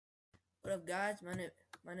What up, guys? My name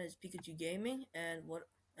is PickachuGamng, and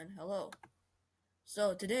hello.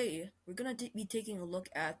 So today we're gonna be taking a look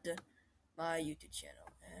at my YouTube channel,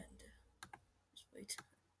 and just wait.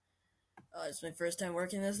 It's my first time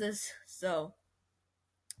working as this. So,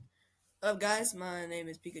 what up, guys? My name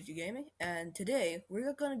is PickachuGamng, and today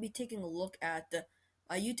we're gonna be taking a look at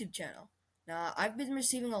my YouTube channel. Now, I've been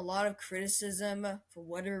receiving a lot of criticism for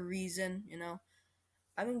whatever reason.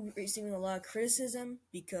 I've been receiving a lot of criticism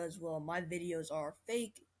because, well, my videos are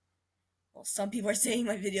fake. Well, some people are saying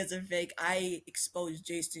my videos are fake. I expose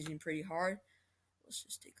JStation pretty hard. Let's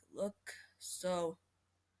just take a look. So,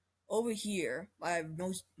 over here,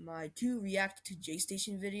 my two react to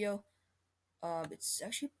JStation video. It's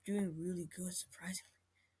actually doing really good, surprisingly.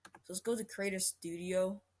 So let's go to Creator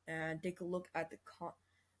Studio and take a look at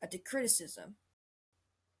the criticism.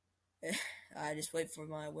 I just wait for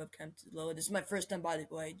my webcam to load. This is my first time, by the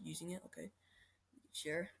way, using it. Okay,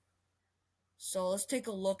 share. So let's take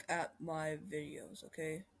a look at my videos,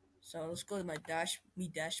 okay? So let's go to my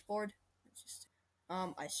dashboard.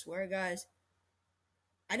 I swear, guys,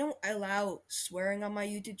 I don't allow swearing on my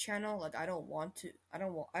YouTube channel. Like, I don't want to. I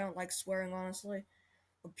don't like swearing, honestly.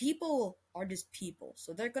 But people are just people,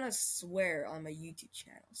 so they're gonna swear on my YouTube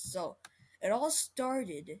channel. So it all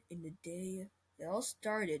started in the day. It all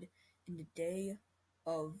started in the day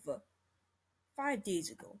of 5 days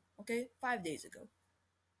ago. Okay, 5 days ago.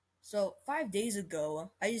 So 5 days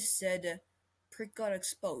ago, I just said prick got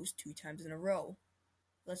exposed 2 times in a row.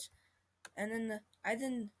 Let's and then I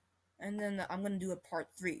didn't and then I'm gonna do a part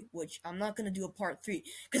 3, which I'm not gonna do a part 3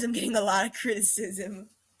 because I'm getting a lot of criticism.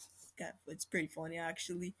 It's pretty funny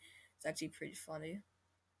actually. It's actually pretty funny.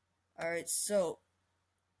 Alright, so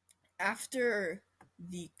after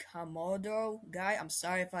the Komodo guy, I'm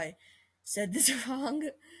sorry if I said this wrong.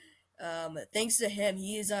 Thanks to him,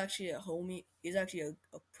 he is actually a homie. He's actually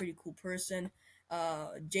a pretty cool person.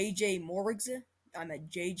 JJ Morgs. I met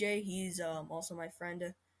JJ. He's also my friend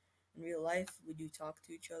in real life. We do talk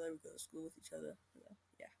to each other. We go to school with each other.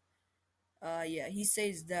 Yeah. He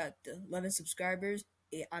says that 11 subscribers,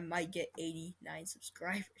 I might get 89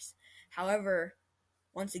 subscribers. However,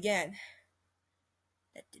 once again,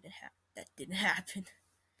 that didn't happen.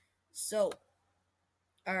 So,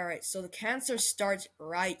 alright, so the cancer starts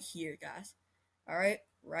right here, guys. Alright,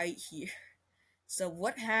 right here. So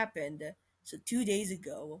what happened? So 2 days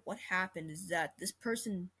ago, what happened is that this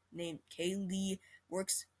person named Kaylee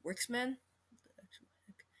Worksman,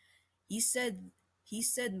 he said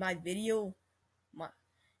my video,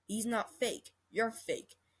 he's not fake. You're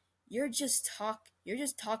fake. You're just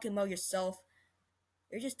talking about yourself.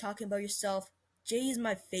 You're just talking about yourself. Jay is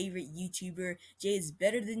my favorite YouTuber. Jay is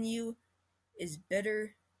better than you. Is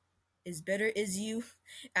better is you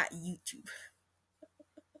at YouTube.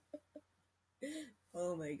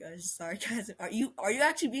 Oh my gosh, sarcasm. Are you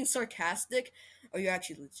actually being sarcastic? Or are you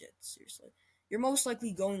actually legit? Seriously. You're most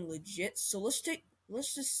likely going legit. So let's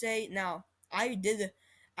just say now I did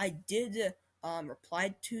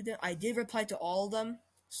reply to them. I did reply to all of them.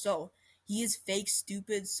 So he is fake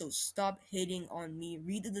stupid, so stop hating on me.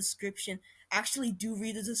 Read the description. Actually do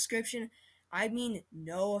read the description. I mean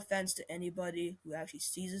no offense to anybody who actually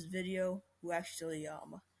sees this video, who actually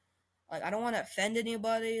like, I don't want to offend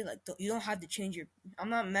anybody. Like, you don't have to change your. I'm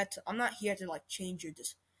not here to like change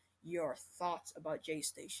your thoughts about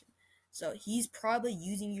JStation. So he's probably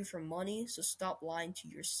using you for money. So stop lying to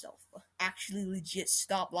yourself. Actually, legit,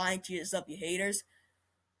 stop lying to yourself, you haters.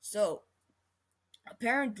 So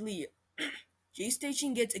apparently,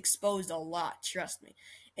 JStation gets exposed a lot. Trust me.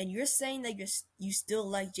 And you're saying that you still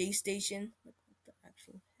like JStation? Like, what the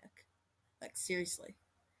actual heck? Like, seriously,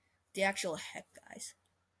 the actual heck, guys.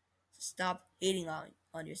 Stop hating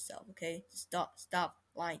on yourself, okay? Stop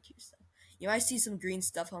lying to yourself. You might see some green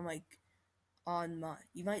stuff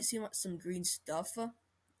you might see some green stuff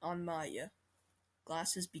on my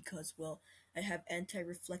glasses because, well, I have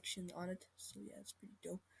anti-reflection on it. So yeah, it's pretty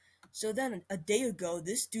dope. So then a day ago,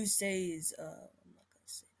 this dude says, I'm not gonna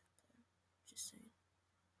say that. Just saying.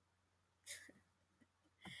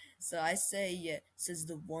 So I say, yeah, says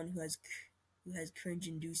the one who has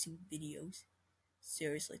cringe-inducing videos.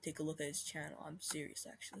 Seriously, take a look at his channel. I'm serious,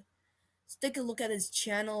 actually. Let's take a look at his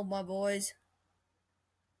channel, my boys.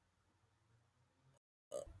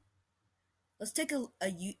 Let's take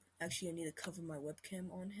actually, I need to cover my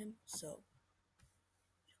webcam on him, so.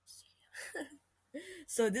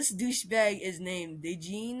 So this douchebag is named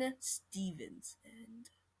Dejeen Stevens, and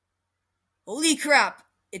holy crap!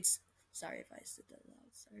 Sorry if I said that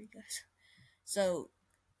loud. Sorry, guys. So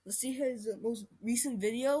let's see his most recent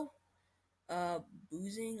video.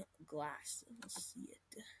 Boozing glass. Let's see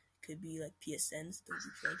it. Could be like PSNs. Those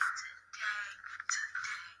drugs.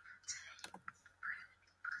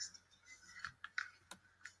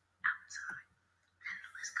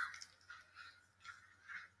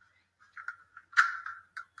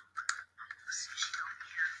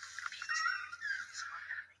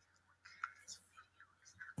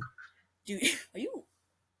 Dude, are you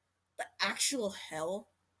the actual hell?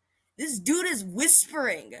 This dude is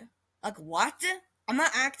whispering. Like, what? I'm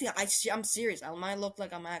not acting. I'm serious. I might look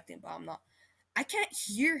like I'm acting, but I'm not. I can't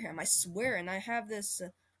hear him. I swear. And I have this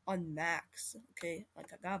on max. Okay,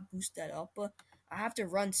 like I gotta boost that up. I have to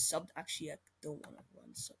run sub. Actually, I don't want to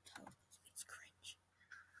run subtitles. It's cringe.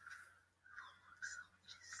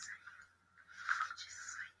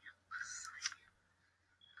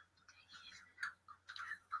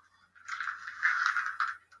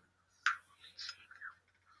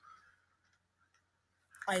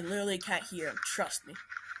 I literally can't hear him. Trust me.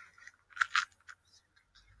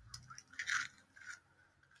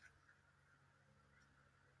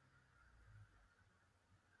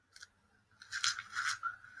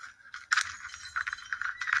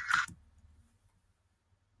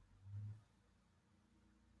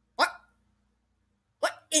 What?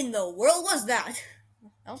 What in the world was that?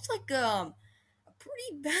 That was like a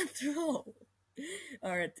pretty bad throw.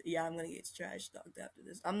 All right, yeah, I'm gonna get trash talked after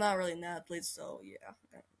this. I'm not really an athlete, so yeah.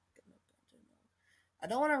 I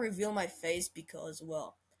don't want to reveal my face because,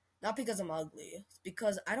 well, not because I'm ugly. It's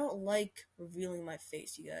because I don't like revealing my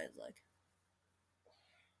face. You guys like,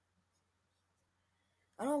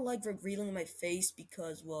 I don't like revealing my face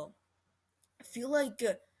because, well, I feel like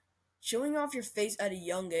showing off your face at a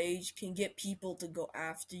young age can get people to go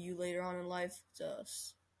after you later on in life. It's a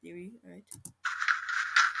theory, right?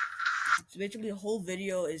 So basically, the whole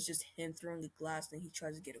video is just him throwing a glass, and he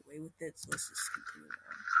tries to get away with it. So let's just continue on.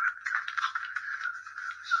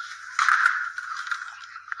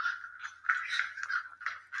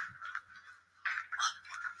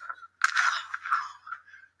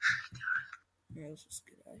 Alright, let's just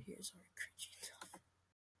get out of here. Sorry, cringy stuff.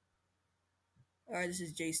 Alright, this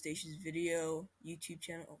is Jaystation's video, YouTube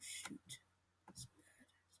channel. Oh shoot. That's bad.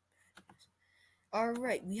 That's bad.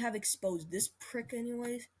 Alright, we have exposed this prick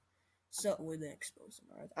anyways. So we're gonna expose them.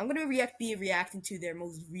 Alright. I'm gonna be reacting to their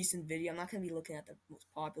most recent video. I'm not gonna be looking at the most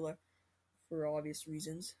popular for obvious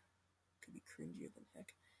reasons. Could be cringier than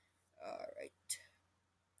heck. Alright.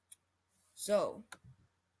 So,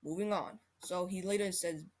 moving on. So he later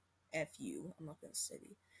says F you. I'm not gonna say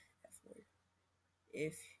the F word.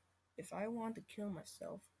 If I want to kill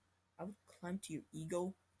myself, I would climb to your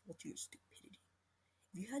ego or to your stupidity.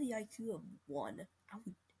 If you had the IQ of 1,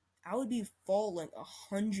 I would be falling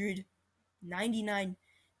 199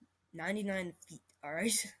 feet.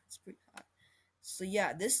 Alright? That's pretty high. So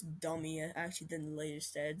yeah, this dummy actually then later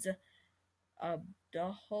says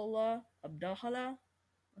Abdullah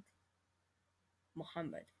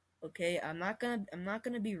Muhammad. Okay, I'm not gonna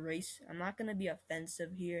be I'm not gonna be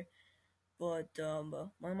offensive here, but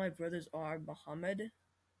one of my brothers are Muhammad.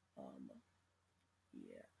 Um,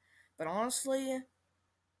 yeah, but honestly,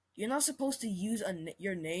 you're not supposed to use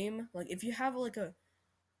your name. Like if you have a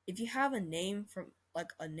name from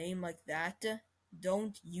like a name like that,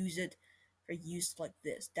 don't use it for use like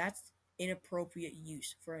this. That's inappropriate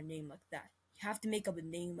use for a name like that. You have to make up a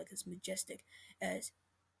name like as majestic as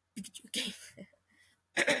PickachuGamng.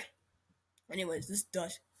 Anyways, this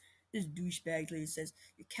douchebag lady says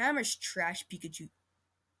your camera's trash, Pikachu.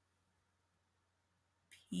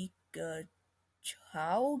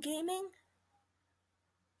 PickachuGamng?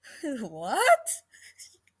 What?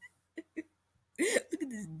 Look at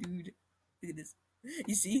this dude. Look at this.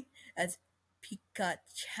 You see? That's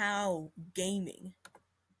Pikachu Gaming.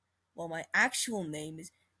 Well, my actual name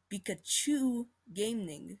is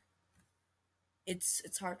PickachuGamng.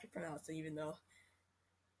 It's hard to pronounce, even though.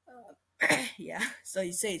 Yeah. So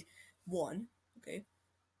he says 1. Okay.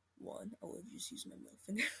 1. I will just use my middle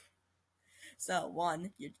finger. So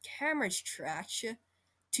 1, your camera's trash.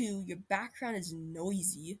 2, your background is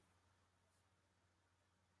noisy.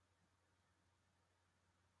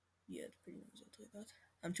 Yeah, it's pretty noisy. I'll tell you that.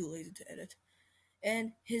 I'm too lazy to edit.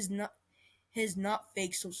 And his not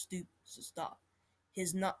fake, so stupid. So stop.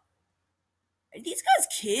 His not. Are these guys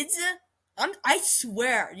kids? I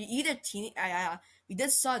swear, either teen. We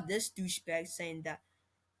did saw this douchebag saying that.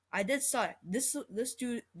 I did saw it. This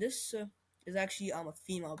dude. This is actually a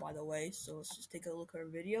female, by the way. So let's just take a look at her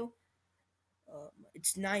video.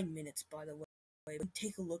 It's 9 minutes, by the way.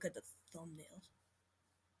 Take a look at the thumbnails.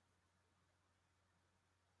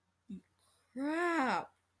 Crap.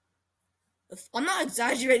 I'm not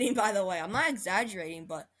exaggerating, by the way. I'm not exaggerating,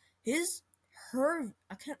 but I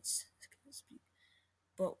can't speak.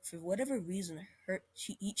 But for whatever reason,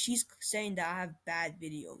 she's saying that I have bad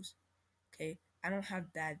videos. Okay, I don't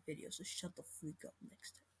have bad videos, so shut the freak up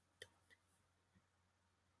next time.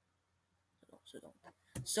 Don't.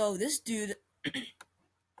 So this dude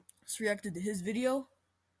reacted to his video.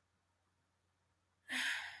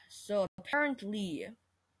 So apparently,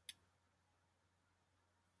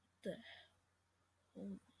 the? Oh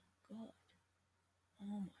my god.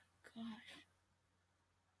 Oh my gosh.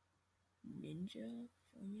 Ninja,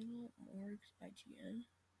 Formula, Morgs, IGN.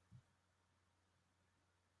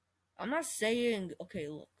 I'm not saying okay,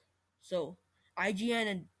 look. So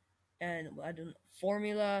IGN and I don't know,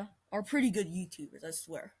 Formula are pretty good YouTubers, I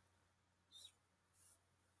swear.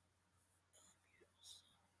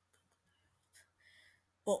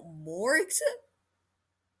 But Morgs?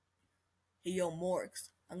 Hey yo, Morgs.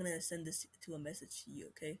 I'm gonna send this to a message to you,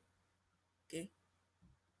 okay? Okay?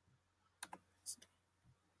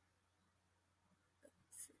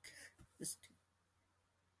 Frick. Listen to me.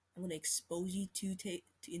 I'm gonna expose you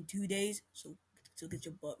in 2 days, so get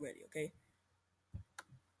your butt ready, okay?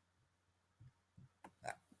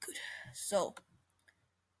 Good. So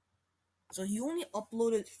he only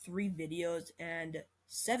uploaded 3 videos, and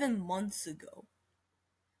 7 months ago.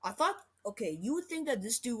 I thought, okay, you would think that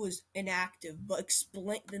this dude was inactive, but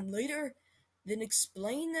explain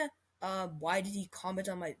why did he comment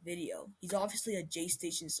on my video? He's obviously a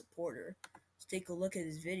JStation supporter. Let's take a look at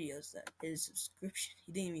his videos. That his subscription.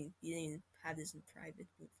 He didn't even have this in private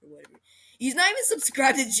for whatever. He's not even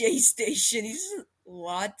subscribed to JStation. He's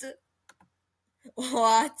what?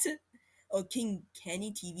 What? Oh, King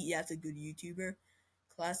Kenny TV. That's a good YouTuber.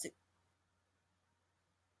 Classic.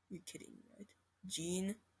 You're kidding, right?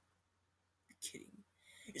 Gene. Kidding.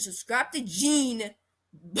 You subscribe to Gene,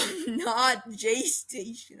 but not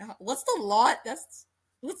JStation. What's the lot?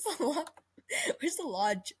 What's the lot? Where's the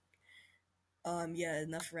logic? Yeah,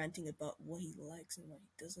 enough ranting about what he likes and what he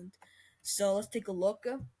doesn't. So let's take a look.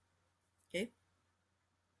 Okay. Thank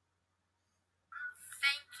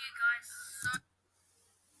you guys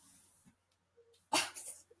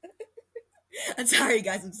I'm sorry,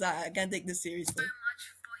 guys. I'm sorry. I can't take this seriously. so much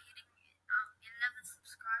for hitting 11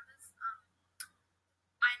 subscribers.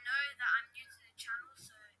 I know that I'm new to the channel,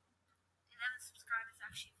 so 11 subscribers is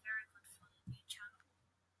actually very good for the new channel.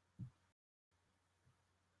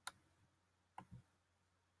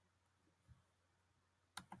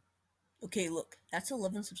 Okay, look. That's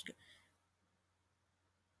 11 subscribers.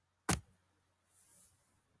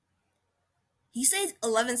 He says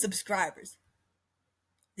 11 subscribers.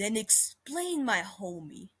 Then explain, my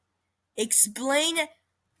homie. Explain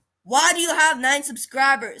why do you have 9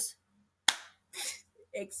 subscribers?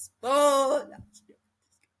 Expose.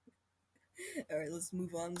 Alright, let's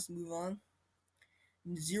move on. Let's move on.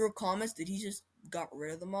 0 comments. Did he just got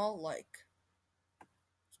rid of them all? Like,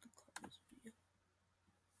 let's go call this video.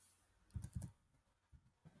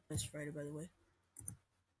 Nice Friday, by the way.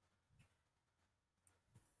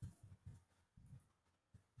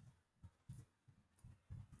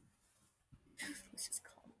 Let's just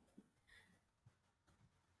call him.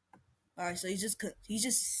 Alright, so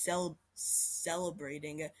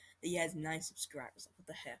celebrating that he has 9 subscribers. Like, what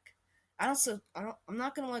the heck? I'm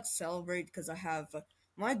not gonna like celebrate because I have.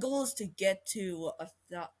 My goal is to get to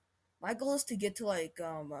my goal is to get to like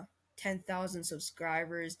 10,000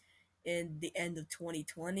 subscribers in the end of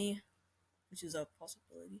 2020, which is a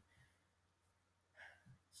possibility.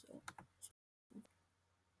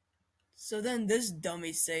 So then this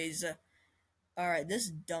dummy says, alright, this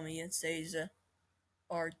dummy says,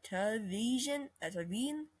 Artavian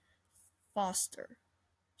Foster.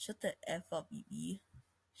 Shut the F up, EB.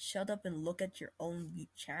 Shut up and look at your own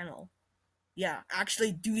channel. Yeah,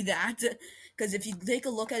 actually do that. Because if you take a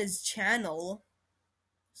look at his channel,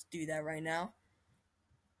 let's do that right now.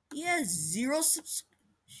 He has 0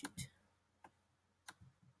 Shoot.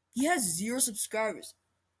 He has 0 subscribers.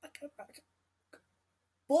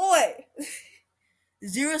 Boy!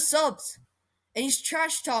 0 subs. And he's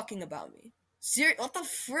trash talking about me. What the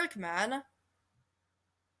frick, man?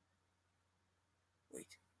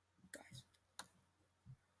 Wait, guys.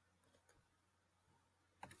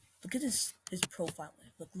 Look at his profile.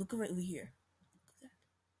 Look right over here. Look at that.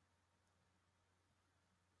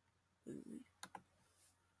 Wait.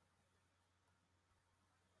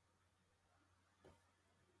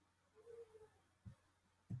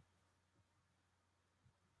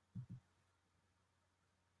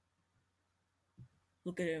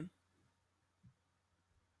 Look at him.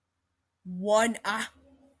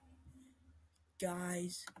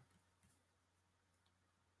 Guys.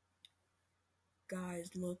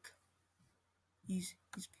 Guys, look. He's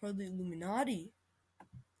part of the Illuminati.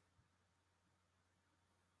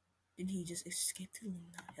 Didn't he just escape the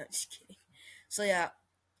Illuminati? I'm just kidding. So yeah,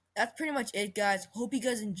 that's pretty much it, guys. Hope you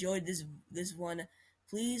guys enjoyed this one.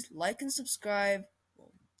 Please like and subscribe.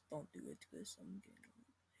 Well, don't do it because I'm getting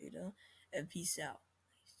a hater. And peace out.